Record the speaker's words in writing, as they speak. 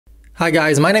Hi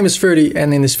guys, my name is Ferdy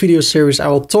and in this video series I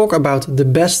will talk about the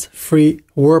best free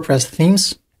WordPress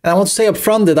themes. And I want to say up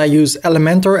front that I use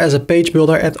Elementor as a page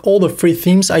builder at all the free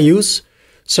themes I use.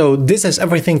 So this has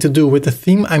everything to do with the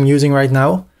theme I'm using right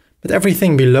now. But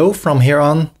everything below from here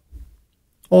on,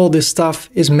 all this stuff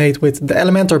is made with the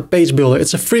Elementor page builder.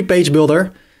 It's a free page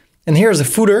builder. And here's the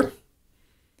footer.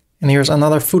 And here's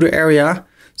another footer area.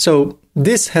 So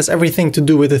this has everything to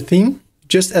do with the theme,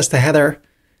 just as the header.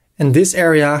 And this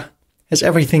area has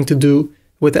everything to do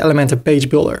with the Elementor page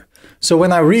builder. So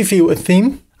when I review a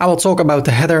theme, I will talk about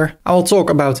the header, I will talk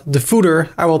about the footer,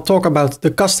 I will talk about the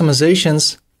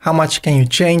customizations, how much can you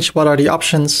change, what are the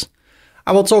options.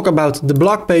 I will talk about the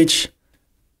blog page,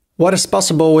 what is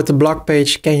possible with the blog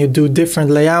page, can you do different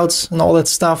layouts and all that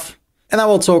stuff. And I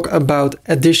will talk about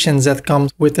additions that come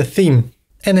with the theme.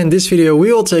 And in this video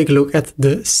we will take a look at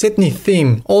the Sydney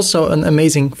theme, also an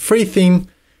amazing free theme.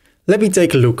 Let me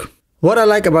take a look. What I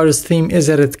like about this theme is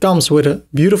that it comes with a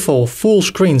beautiful full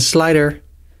screen slider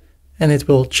and it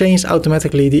will change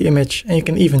automatically the image, and you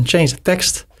can even change the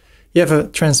text. You have a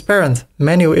transparent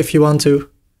menu if you want to,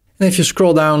 and if you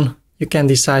scroll down you can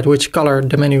decide which color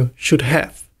the menu should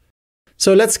have.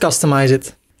 So let's customize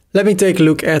it. Let me take a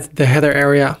look at the header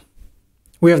area.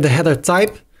 We have the header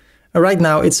type, and right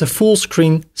now it's a full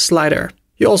screen slider.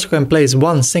 You also can place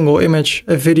one single image,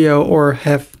 a video, or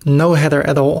have no header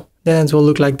at all. Then it will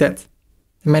look like that.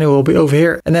 The menu will be over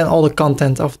here, and then all the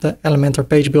content of the Elementor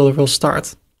page builder will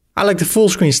start. I like the full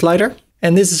screen slider,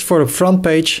 and this is for the front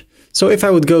page. So if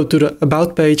I would go to the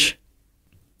about page,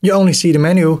 you only see the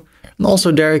menu, and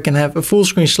also there you can have a full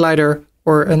screen slider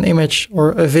or an image or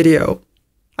a video.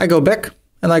 I go back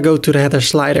and I go to the header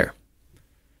slider.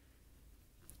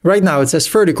 Right now it says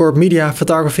Verticorp Media,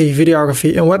 Photography,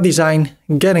 Videography and Web Design,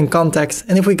 Get in Contact,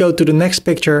 and if we go to the next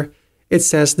picture it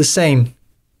says the same.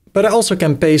 But I also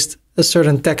can paste a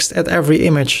certain text at every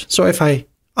image. So if I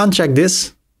uncheck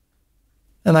this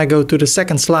and I go to the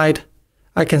second slide,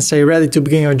 I can say ready to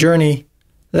begin your journey,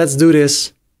 let's do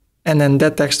this, and then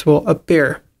that text will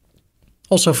appear.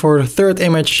 Also for the third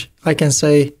image I can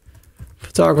say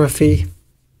photography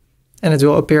and it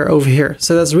will appear over here.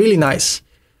 So that's really nice.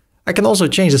 I can also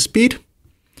change the speed.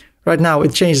 Right now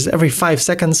it changes every 5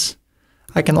 seconds.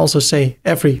 I can also say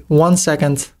every 1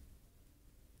 second.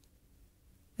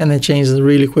 And it changes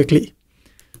really quickly.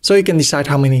 So you can decide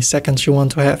how many seconds you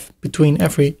want to have between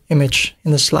every image in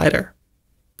the slider.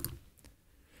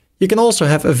 You can also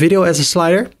have a video as a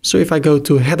slider. So if I go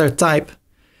to header type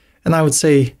and I would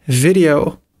say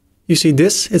video, you see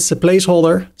this, it's a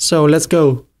placeholder. So let's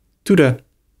go to the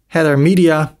header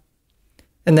media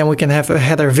and then we can have a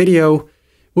header video.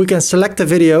 We can select the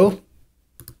video.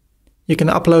 You can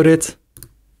upload it.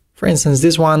 For instance,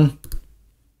 this one.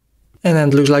 And then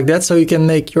it looks like that, so you can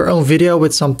make your own video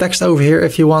with some text over here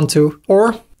if you want to,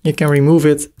 or you can remove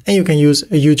it and you can use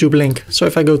a YouTube link. So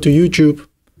if I go to YouTube,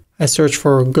 I search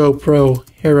for GoPro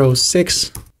Hero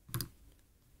 6,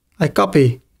 I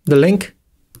copy the link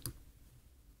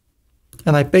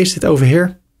and I paste it over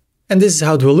here. And this is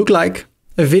how it will look like.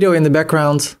 A video in the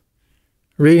background,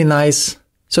 really nice.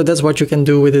 So that's what you can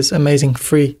do with this amazing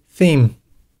free theme.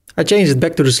 I changed it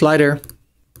back to the slider.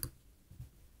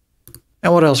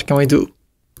 And what else can we do?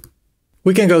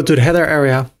 We can go to the header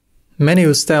area,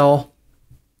 menu style,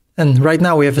 and right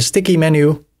now we have a sticky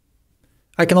menu.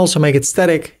 I can also make it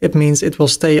static, it means it will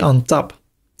stay on top.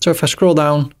 So if I scroll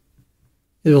down,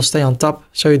 it will stay on top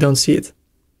so you don't see it.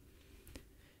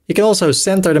 You can also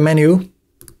center the menu,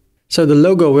 so the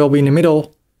logo will be in the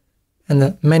middle and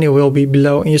the menu will be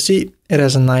below, and you see it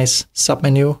has a nice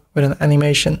submenu with an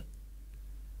animation.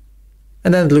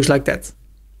 And then it looks like that.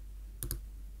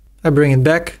 I bring it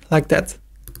back like that.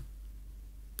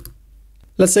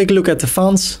 Let's take a look at the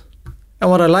fonts.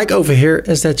 And what I like over here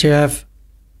is that you have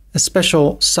a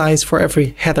special size for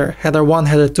every header. Header 1,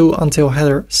 header 2 until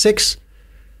header 6.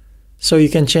 So you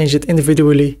can change it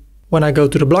individually. When I go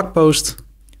to the blog post,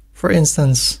 for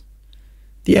instance,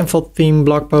 the info theme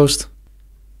blog post,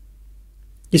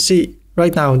 you see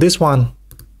right now this one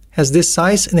has this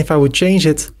size, and if I would change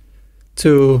it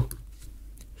to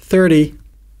 30,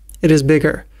 it is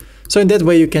bigger. So in that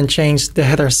way you can change the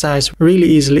header size really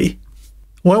easily.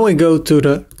 When we go to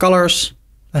the colors,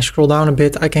 I scroll down a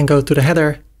bit, I can go to the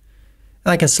header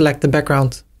and I can select the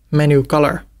background menu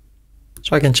color.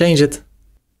 So I can change it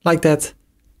like that.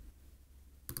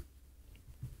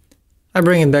 I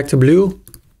bring it back to blue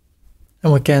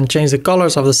and we can change the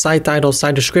colors of the site title,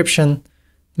 site description.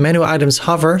 Menu items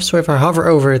hover, so if I hover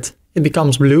over it, it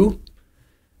becomes blue.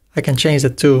 I can change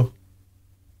it to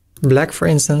black, for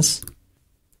instance.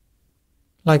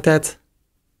 Like that.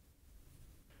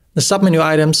 the submenu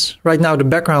items. Right now the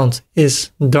background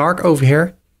is dark over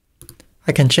here.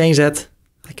 I can change that.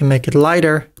 I can make it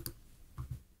lighter.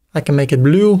 I can make it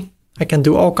blue. I can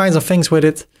do all kinds of things with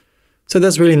it. So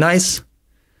that's really nice.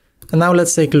 And now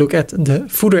let's take a look at the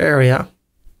footer area.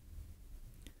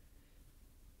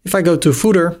 If I go to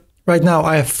footer, right now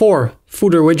I have 4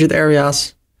 footer widget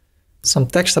areas. Some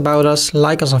text about us,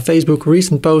 like us on Facebook,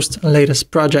 recent posts and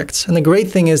latest projects. And the great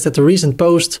thing is that the recent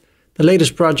posts, the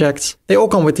latest projects, they all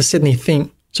come with the Sydney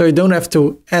theme. So you don't have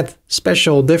to add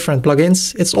special different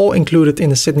plugins. It's all included in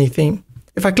the Sydney theme.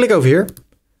 If I click over here,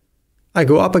 I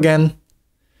go up again.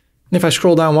 And if I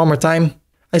scroll down one more time,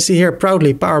 I see here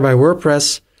proudly powered by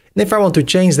WordPress. And if I want to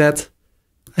change that,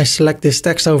 I select this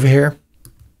text over here,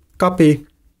 copy,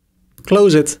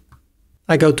 close it.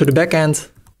 I go to the backend,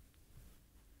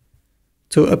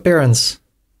 to appearance,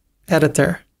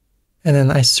 editor, and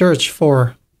then I search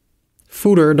for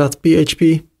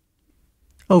footer.php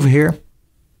over here.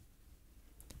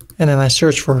 And then I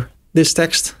search for this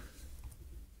text.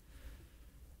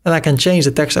 And I can change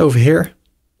the text over here.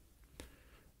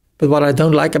 But what I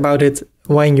don't like about it,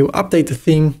 when you update the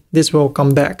theme, this will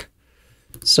come back.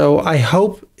 So I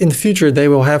hope in the future they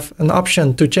will have an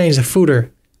option to change the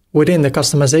footer within the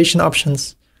customization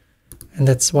options. And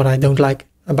that's what I don't like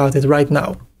about it right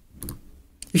now.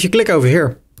 If you click over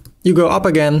here, you go up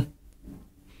again.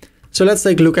 So let's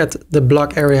take a look at the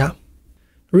blog area.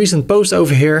 Recent post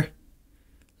over here,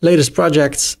 latest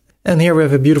projects, and here we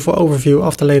have a beautiful overview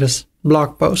of the latest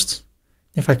blog posts.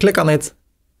 If I click on it,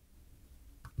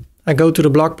 I go to the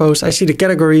blog post, I see the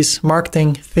categories,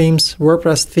 marketing, themes,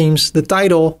 WordPress themes, the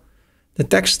title, the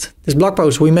text, this blog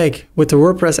post we make with the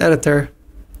WordPress editor.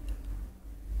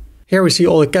 Here we see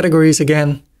all the categories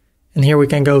again, and here we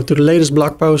can go to the latest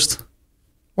blog post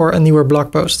or a newer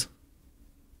blog post.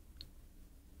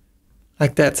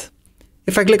 Like that.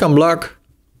 If I click on blog,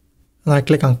 and I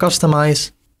click on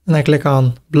customize, and I click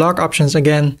on blog options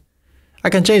again,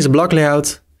 I can change the blog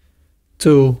layout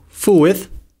to full width.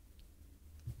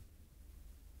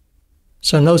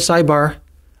 So no sidebar.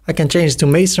 I can change it to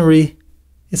masonry.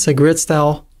 It's a grid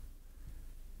style.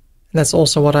 And that's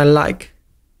also what I like.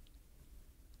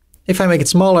 If I make it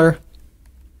smaller,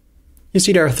 you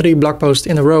see there are 3 blog posts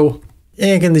in a row. And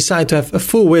you can decide to have a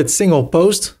full width single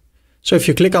post. So if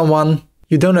you click on one,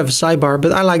 you don't have a sidebar,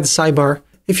 but I like the sidebar.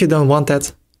 If you don't want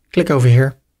that, click over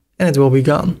here and it will be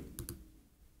gone.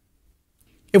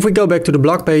 If we go back to the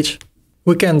blog page,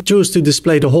 we can choose to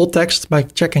display the whole text by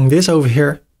checking this over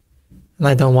here. And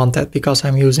I don't want that because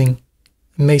I'm using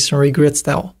a masonry grid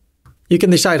style. You can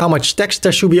decide how much text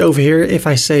there should be over here. If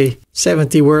I say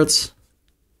 70 words,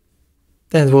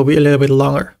 then it will be a little bit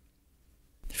longer.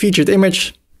 Featured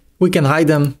image, we can hide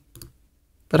them,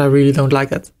 but I really don't like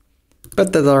that.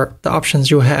 But that are the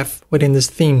options you have within this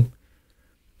theme.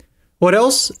 What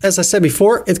else? As I said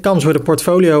before, it comes with a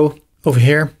portfolio over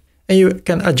here. And you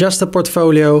can adjust the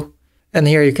portfolio. And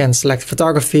here you can select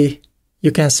photography.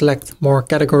 You can select more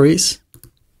categories.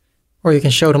 Or you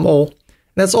can show them all.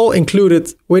 That's all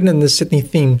included within the Sydney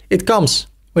theme. It comes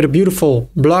with a beautiful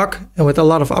blog and with a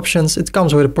lot of options. It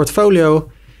comes with a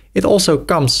portfolio. It also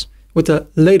comes with the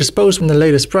latest post and the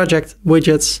latest project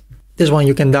widgets. This one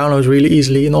you can download really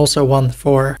easily, and also one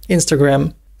for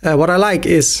Instagram. What I like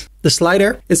is the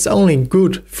slider. It's the only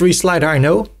good free slider I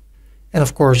know. And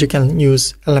of course you can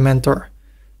use Elementor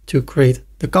to create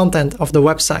the content of the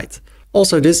website.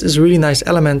 Also, this is a really nice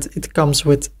element. It comes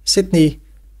with Sydney.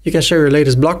 You can show your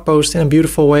latest blog post in a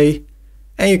beautiful way.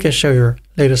 And you can show your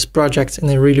latest project in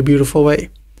a really beautiful way.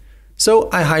 So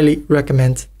I highly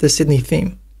recommend the Sydney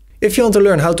theme. If you want to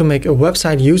learn how to make a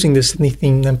website using the Sydney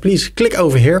theme, then please click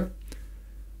over here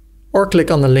or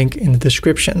click on the link in the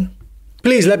description.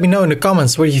 Please let me know in the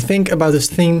comments what you think about this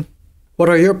theme. What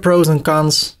are your pros and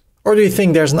cons? Or do you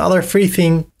think there's another free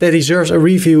theme that deserves a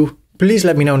review? Please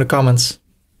let me know in the comments.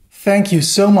 Thank you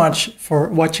so much for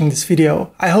watching this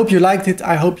video. I hope you liked it.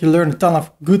 I hope you learned a ton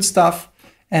of good stuff.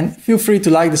 And feel free to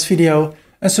like this video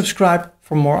and subscribe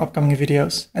for more upcoming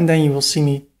videos. And then you will see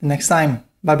me the next time.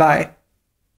 Bye bye.